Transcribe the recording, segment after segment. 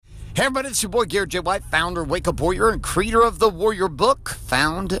Hey everybody, it's your boy Garrett J. White, founder, Wake Up Warrior, and creator of the Warrior Book,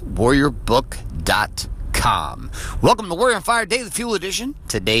 found at warriorbook.com. Welcome to Warrior on Fire Daily Fuel Edition.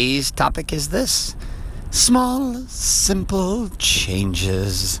 Today's topic is this: small, simple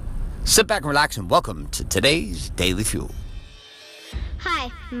changes. Sit back and relax and welcome to today's Daily Fuel. Hi,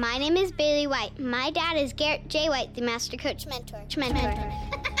 my name is Bailey White. My dad is Garrett J. White, the Master Coach Mentor.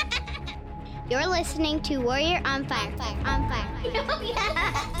 You're listening to Warrior on Fire.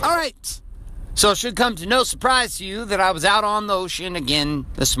 All right. So it should come to no surprise to you that I was out on the ocean again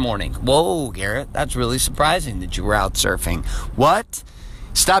this morning. Whoa, Garrett, that's really surprising that you were out surfing. What?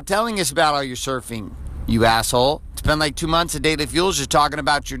 Stop telling us about all your surfing, you asshole. It's been like 2 months of Daily Fuels just talking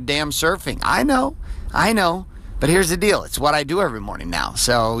about your damn surfing. I know. But here's the deal. It's what I do every morning now,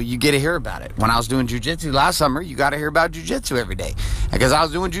 so you get to hear about it. When I was doing jiu-jitsu last summer, you got to hear about jiu-jitsu every day. Because I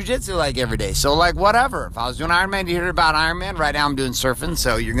was doing jiu-jitsu like every day. So like whatever. If I was doing Ironman, you hear about Ironman. Right now I'm doing surfing,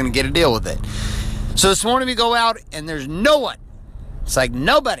 so you're going to get a deal with it. So this morning we go out, and there's no one. It's like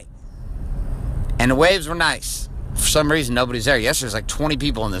nobody. And the waves were nice. For some reason, nobody's there. Yesterday, there's like 20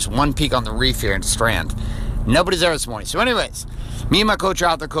 people on this one peak on the reef here in Strand. Nobody's there this morning. So anyways, me and my coach are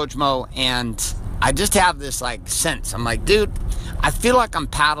out there, Coach Mo, and I just have this like sense. I'm like, dude, I feel like I'm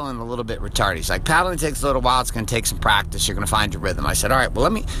paddling a little bit retarded. He's like, paddling takes a little while. It's going to take some practice. You're going to find your rhythm. I said, all right,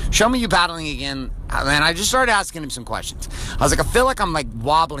 well, show me you paddling again. And I just started asking him some questions. I was like, I feel like I'm like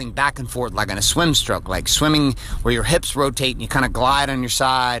wobbling back and forth like in a swim stroke, like swimming where your hips rotate and you kind of glide on your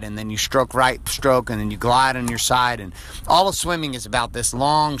side, and then you stroke right stroke, and then you glide on your side. And all of swimming is about this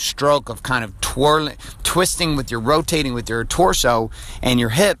long stroke of kind of twisting with your rotating with your torso and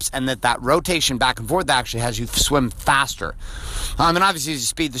your hips, and that rotation back and forth actually has you swim faster. And obviously as you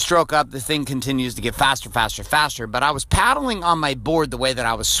speed the stroke up, the thing continues to get faster. But I was paddling on my board the way that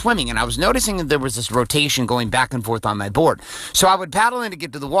I was swimming, and I was noticing that there was this rotation going back and forth on my board. So I would paddle in to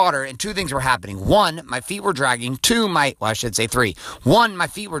get to the water, and two things were happening. One, my feet were dragging. Three. One, my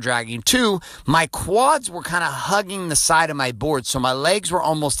feet were dragging. Two, my quads were kind of hugging the side of my board, so my legs were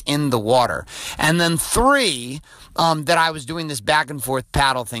almost in the water. And then three, that I was doing this back and forth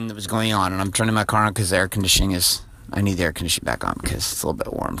paddle thing that was going on. And I'm turning my car on because the air conditioning I need the air conditioning back on because it's a little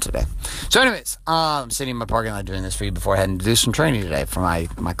bit warm today. So anyways, I'm sitting in my parking lot doing this for you before I heading to do some training today for my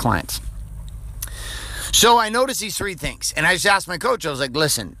clients. So I noticed these three things, and I just asked my coach, I was like,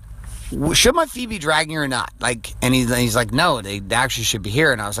 listen, should my feet be dragging or not? And he's like, no, they actually should be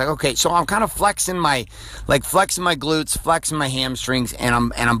here. And I was like, okay. So I'm kind of flexing my glutes, flexing my hamstrings,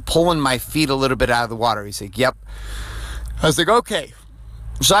 and I'm pulling my feet a little bit out of the water. He's like, yep. I was like, okay.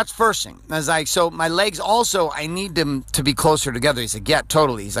 So that's first thing. I was like, so my legs also, I need them to be closer together. He's like, yeah,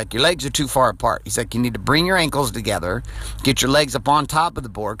 totally. He's like, your legs are too far apart. He's like, you need to bring your ankles together, get your legs up on top of the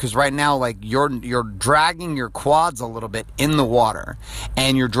board, because right now, like, you're dragging your quads a little bit in the water,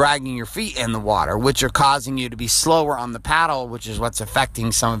 and you're dragging your feet in the water, which are causing you to be slower on the paddle, which is what's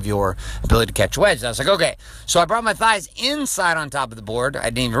affecting some of your ability to catch waves. I was like, okay. So I brought my thighs inside on top of the board. I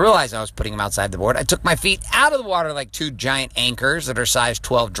didn't even realize I was putting them outside the board. I took my feet out of the water like two giant anchors that are size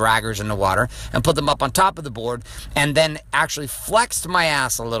 12 draggers in the water, and put them up on top of the board, and then actually flexed my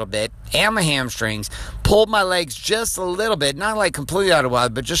ass a little bit and my hamstrings, pulled my legs just a little bit, not like completely out of the water,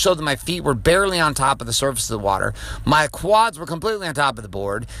 but just so that my feet were barely on top of the surface of the water. My quads were completely on top of the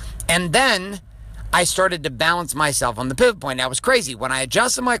board, and then I started to balance myself on the pivot point. That was crazy. When I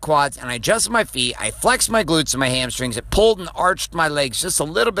adjusted my quads and I adjusted my feet, I flexed my glutes and my hamstrings. It pulled and arched my legs just a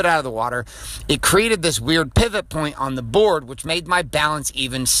little bit out of the water. It created this weird pivot point on the board, which made my balance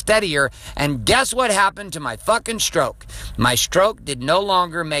even steadier. And guess what happened to my fucking stroke? My stroke did no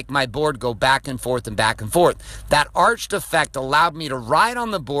longer make my board go back and forth and back and forth. That arched effect allowed me to ride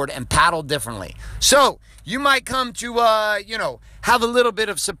on the board and paddle differently. So you might come to, have a little bit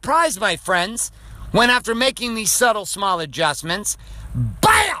of surprise, my friends, when after making these subtle small adjustments,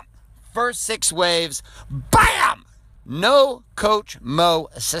 bam! First 6 waves, bam! No Coach Mo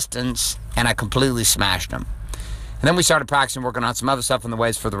assistance, and I completely smashed them. And then we started practicing, working on some other stuff in the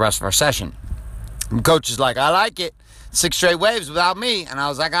waves for the rest of our session. And coach is like, I like it. 6 straight waves without me. And I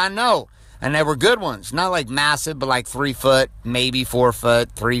was like, I know. And they were good ones. Not like massive, but like 3 foot, maybe 4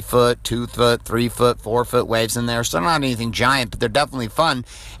 foot, 3 foot, 2 foot, 3 foot, 4 foot waves in there. So not anything giant, but they're definitely fun.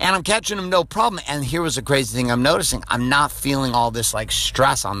 And I'm catching them no problem. And here was the crazy thing I'm noticing. I'm not feeling all this like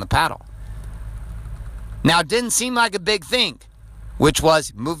stress on the paddle. Now, it didn't seem like a big thing, which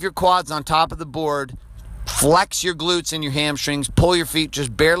was move your quads on top of the board, flex your glutes and your hamstrings, pull your feet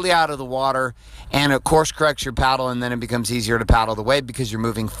just barely out of the water, and it course corrects your paddle, and then it becomes easier to paddle the wave because you're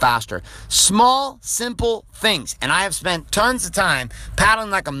moving faster. Small, simple things. And I have spent tons of time paddling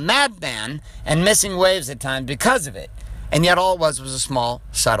like a madman and missing waves at times because of it. And yet all it was a small,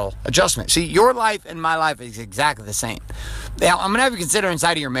 subtle adjustment. See, your life and my life is exactly the same. Now, I'm going to have you consider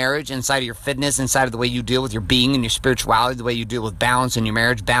inside of your marriage, inside of your fitness, inside of the way you deal with your being and your spirituality, the way you deal with balance in your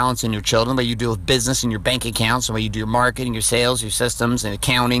marriage, balance in your children, the way you deal with business and your bank accounts, the way you do your marketing, your sales, your systems and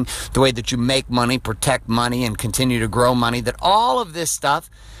accounting, the way that you make money, protect money, and continue to grow money, that all of this stuff,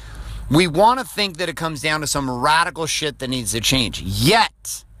 we want to think that it comes down to some radical shit that needs to change.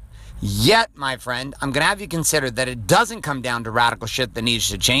 Yet, my friend, I'm going to have you consider that it doesn't come down to radical shit that needs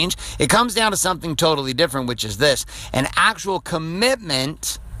to change. It comes down to something totally different, which is this: an actual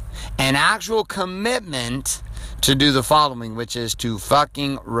commitment to do the following, which is to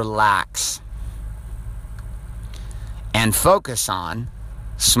fucking relax and focus on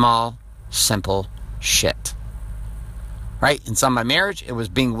small, simple shit. Right? Inside my marriage, it was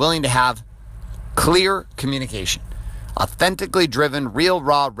being willing to have clear communication. Authentically driven, real,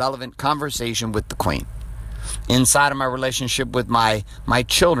 raw, relevant conversation with the queen. Inside of my relationship with my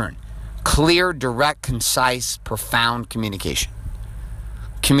children, clear, direct, concise, profound communication.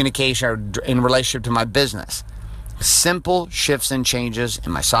 Communication in relationship to my business. Simple shifts and changes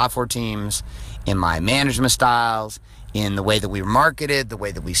in my software teams, in my management styles, in the way that we marketed, the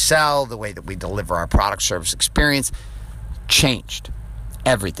way that we sell, the way that we deliver our product service experience. Changed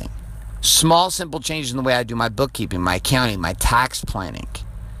everything. Small, simple changes in the way I do my bookkeeping, my accounting, my tax planning.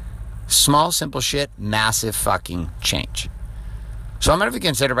 Small, simple shit, massive fucking change. So I'm going to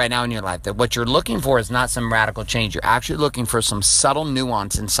consider right now in your life that what you're looking for is not some radical change. You're actually looking for some subtle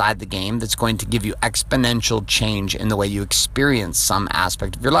nuance inside the game that's going to give you exponential change in the way you experience some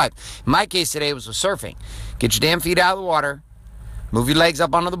aspect of your life. In my case today, it was with surfing. Get your damn feet out of the water. Move your legs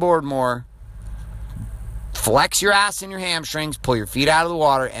up onto the board more. Flex your ass and your hamstrings, pull your feet out of the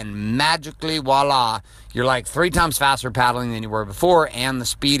water, and magically, voila, you're like 3 times faster paddling than you were before, and the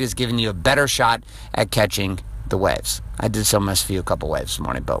speed is giving you a better shot at catching the waves. I did so miss a couple waves this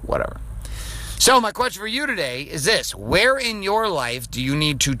morning, but whatever. So my question for you today is this: where in your life do you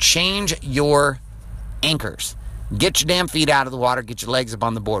need to change your anchors? Get your damn feet out of the water, get your legs up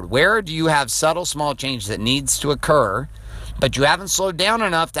on the board. Where do you have subtle, small change that needs to occur, but you haven't slowed down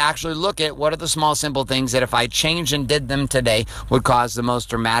enough to actually look at what are the small, simple things that if I changed and did them today would cause the most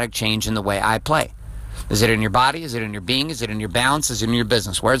dramatic change in the way I play? Is it in your body? Is it in your being? Is it in your balance? Is it in your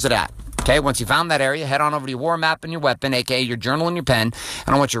business? Where's it at? Okay, once you found that area, head on over to your war map and your weapon, aka your journal and your pen,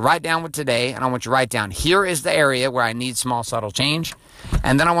 and I want you to write down what today, and I want you to write down, here is the area where I need small, subtle change,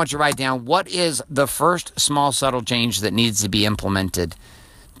 and then I want you to write down, what is the first small, subtle change that needs to be implemented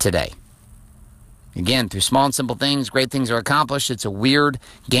today? Again, through small and simple things, great things are accomplished. It's a weird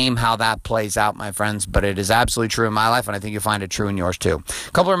game how that plays out, my friends, but it is absolutely true in my life, and I think you'll find it true in yours too.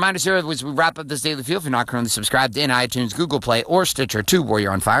 A couple of reminders here as we wrap up this Daily Fuel. If you're not currently subscribed in iTunes, Google Play, or Stitcher to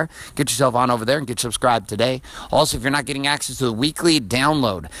Warrior on Fire, get yourself on over there and get subscribed today. Also, if you're not getting access to the weekly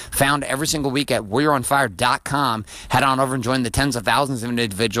download found every single week at warrioronfire.com, head on over and join the tens of thousands of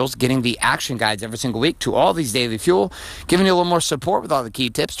individuals getting the action guides every single week to all these Daily Fuel, giving you a little more support with all the key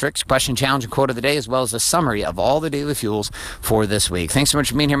tips, tricks, question, challenge, and quote of the day, as well as a summary of all the Daily Fuels for this week. Thanks so much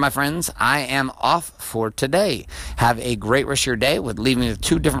for being here, my friends. I am off for today. Have a great rest of your day, with leaving with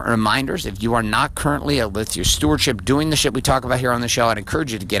 2 different reminders. If you are not currently with your stewardship doing the shit we talk about here on the show, I'd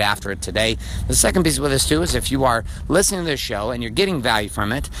encourage you to get after it today. The second piece with this too is if you are listening to this show and you're getting value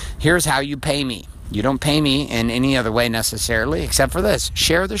from it, here's how you pay me. You don't pay me in any other way necessarily, except for this.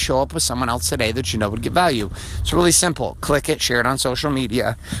 Share the show up with someone else today that you know would get value. It's really simple. Click it, share it on social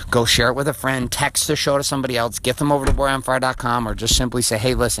media, go share it with a friend, text the show to somebody else, get them over to warrioronfire.com, or just simply say,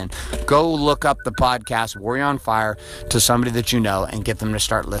 hey, listen, go look up the podcast Warrior on Fire to somebody that you know and get them to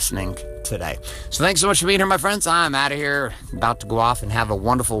start listening today. So thanks so much for being here, my friends. I'm out of here, about to go off and have a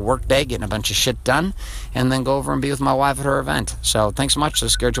wonderful work day, getting a bunch of shit done, and then go over and be with my wife at her event. So thanks so much.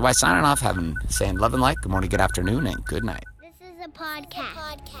 This is Garrett J. White signing off, saying love and light, good morning, good afternoon, and good night. This is a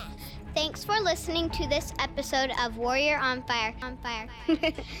podcast. Thanks for listening to this episode of Warrior on Fire.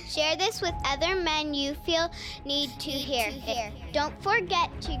 Share this with other men you feel need to hear. Don't forget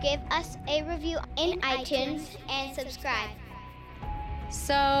to give us a review in iTunes and subscribe.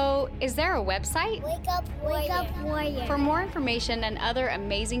 So, is there a website? Wake up, warrior. For more information and other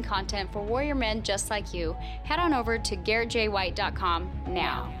amazing content for warrior men just like you, head on over to GarrettJWhite.com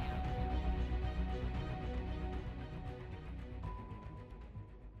now.